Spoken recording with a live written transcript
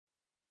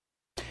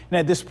And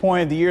at this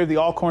point of the year, the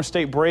Alcorn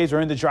State Braves are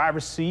in the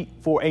driver's seat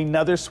for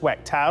another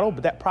SWAC title,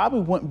 but that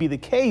probably wouldn't be the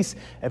case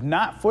if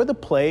not for the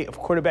play of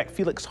quarterback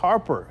Felix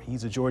Harper.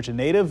 He's a Georgia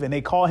native, and they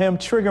call him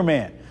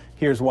Triggerman.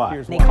 Here's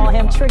why. They call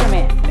him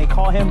Triggerman. They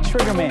call him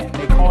Triggerman.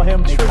 They call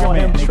him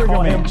Triggerman. They call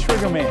him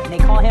Triggerman. They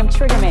call him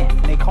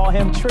Triggerman. They call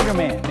him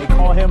Triggerman. They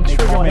call him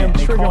Triggerman.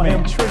 They call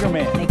him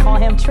Triggerman. They call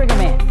him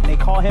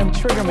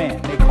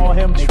Triggerman. They call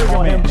him Triggerman.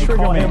 They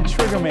call him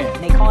Triggerman.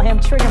 They call him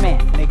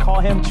Triggerman. They call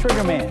him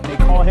Triggerman. They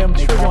call him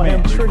Triggerman. They call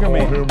him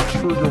Triggerman.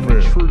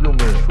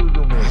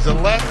 Triggerman. He's a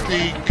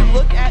lefty. And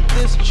look at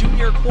this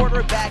junior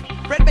quarterback.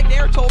 Fred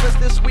McNair told us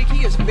this week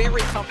he is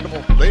very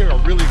comfortable. They are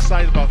really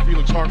excited about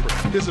Felix Harper.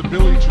 His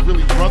ability to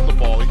really run the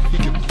ball. He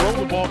can throw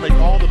the ball, make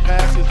all the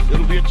passes.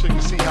 It'll be interesting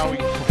to see how he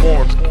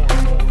performs.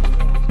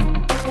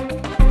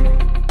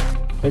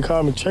 They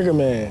call me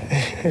Triggerman.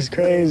 It's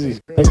crazy.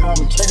 They call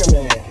me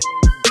Triggerman.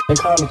 They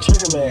call me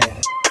Triggerman.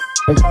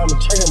 They call me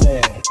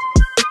Triggerman.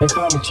 They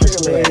call me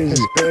Triggerman.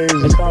 It's crazy.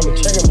 They call me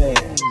Triggerman.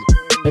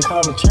 They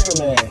call me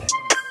Triggerman.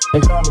 They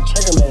call me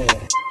Triggerman.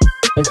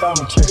 They call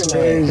me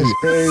Triggerman. It's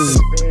crazy.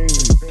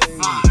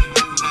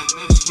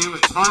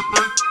 Felix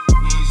Harper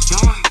is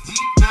going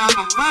deep down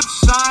the left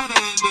side, and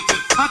it's a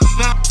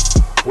touchdown.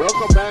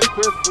 Welcome back,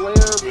 Chris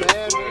Blair,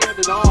 bad hand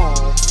and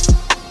all.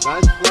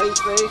 Nice play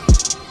fake.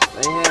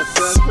 They had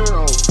pressure.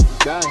 Oh,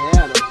 guy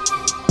had him.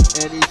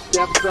 And he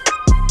steps up.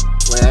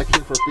 Play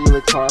action for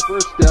Felix Harper.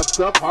 Steps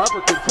up.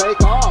 Harper can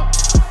take off.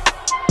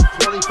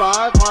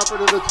 25, Harper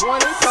to the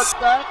 20,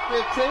 touchback,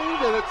 15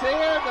 to the 10,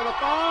 to the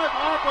 5,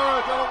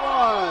 Harper to the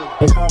 1.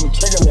 They call me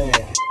Triggerman.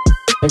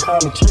 They call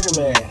me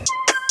Triggerman.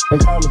 They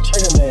call me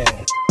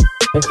Triggerman.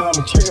 They call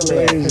me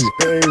Triggerman. It's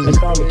crazy. They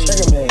call me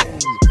Triggerman.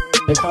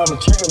 They call me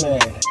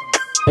Triggerman.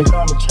 They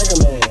call me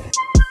Triggerman.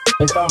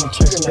 They call me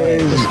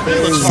Triggerman.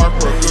 Felix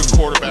Harper, a good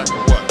quarterback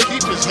or what?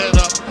 Keep his head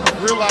up,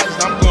 realize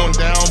I'm going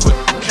down, but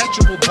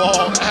catchable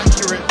ball,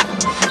 accurate.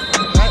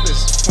 That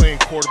is playing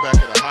quarterback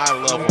at a high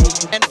level.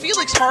 And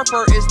Felix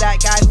Harper is that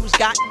guy who's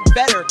gotten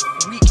better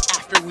week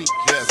after week.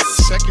 Yes,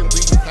 second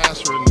leading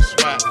passer in the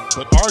SWAC,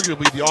 but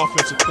arguably the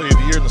offensive player of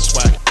the year in the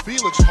SWAC.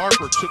 Felix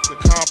Harper took the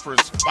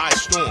conference by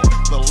storm.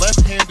 The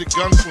left-handed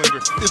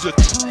gunslinger is a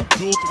true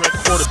dual-threat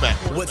quarterback.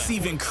 What's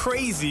even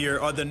crazier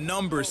are the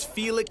numbers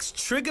Felix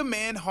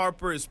Triggerman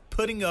Harper is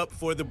putting up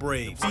for the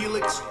Braves.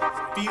 Felix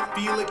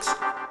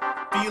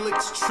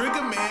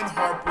Triggerman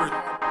Harper.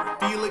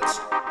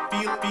 Felix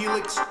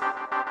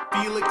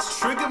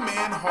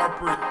Triggerman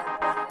Harper.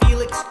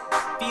 Felix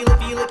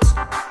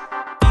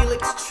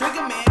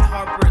Triggerman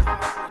Harper.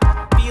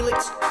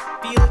 Felix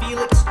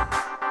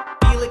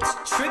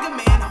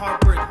Triggerman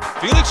Harper.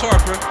 Felix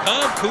Harper,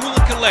 calm, cool,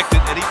 and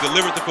collected, and he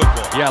delivered the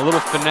football. Yeah, a little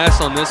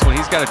finesse on this one.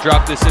 He's got to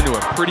drop this into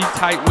a pretty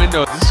tight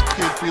window. This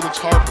kid, Felix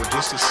Harper,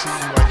 just to see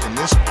like in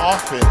this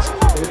offense,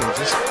 it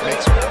just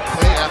makes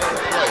play after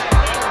play.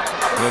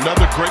 And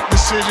another great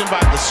decision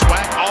by the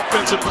SWAC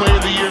Offensive Player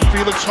of the Year,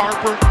 Felix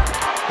Harper.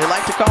 They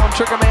like to call him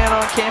Triggerman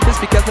on campus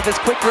because of his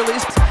quick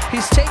release.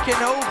 He's taken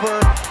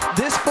over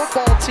this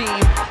football team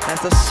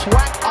as the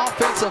SWAC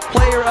Offensive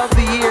Player of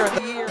the Year.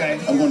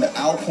 I'm going to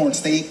Alcorn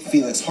State,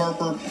 Felix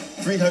Harper,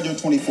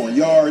 324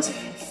 yards,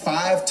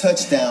 5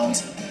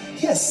 touchdowns.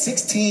 He has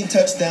 16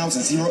 touchdowns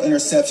and 0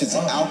 interceptions,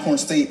 and Alcorn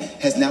State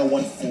has now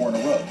won 4 in a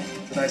row.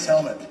 It's a nice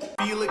helmet.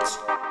 Felix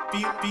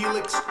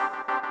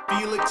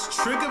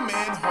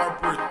Triggerman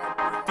Harper.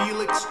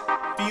 Felix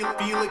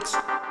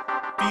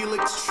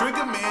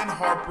Triggerman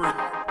Harper.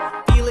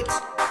 Felix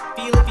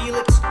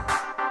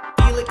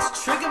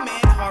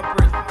Triggerman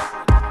Harper.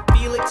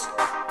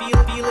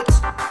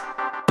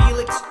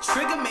 Felix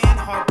Triggerman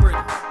Harper.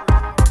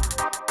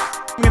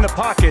 In the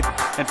pocket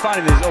and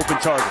finding his open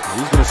target.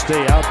 He's going to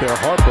stay out there.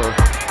 Harper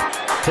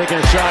taking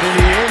a shot in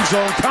the end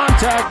zone.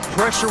 Contact.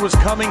 Pressure was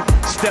coming.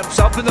 Steps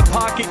up in the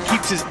pocket.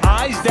 Keeps his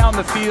eyes down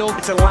the field.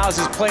 It allows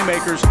his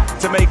playmakers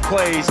to make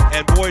plays.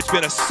 And boy, it's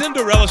been a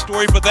Cinderella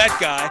story for that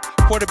guy.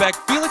 Quarterback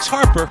Felix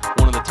Harper.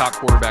 One of the top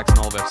quarterbacks in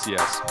all of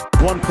FCS.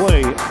 One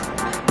play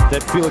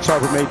that Felix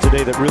Harper made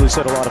today that really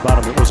said a lot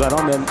about him. It was that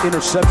on that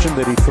interception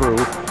that he threw.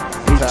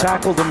 He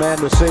tackled the man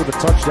to save a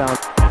touchdown.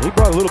 And he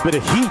brought a little bit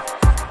of heat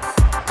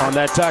on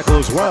that tackle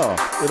as well.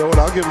 You know what,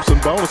 I'll give him some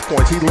bonus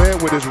points. He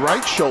led with his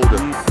right shoulder.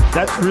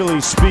 That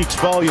really speaks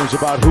volumes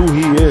about who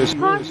he is.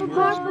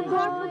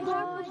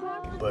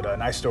 But a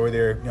nice story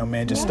there, young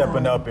man just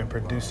stepping up and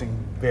producing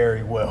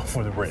very well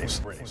for the Braves.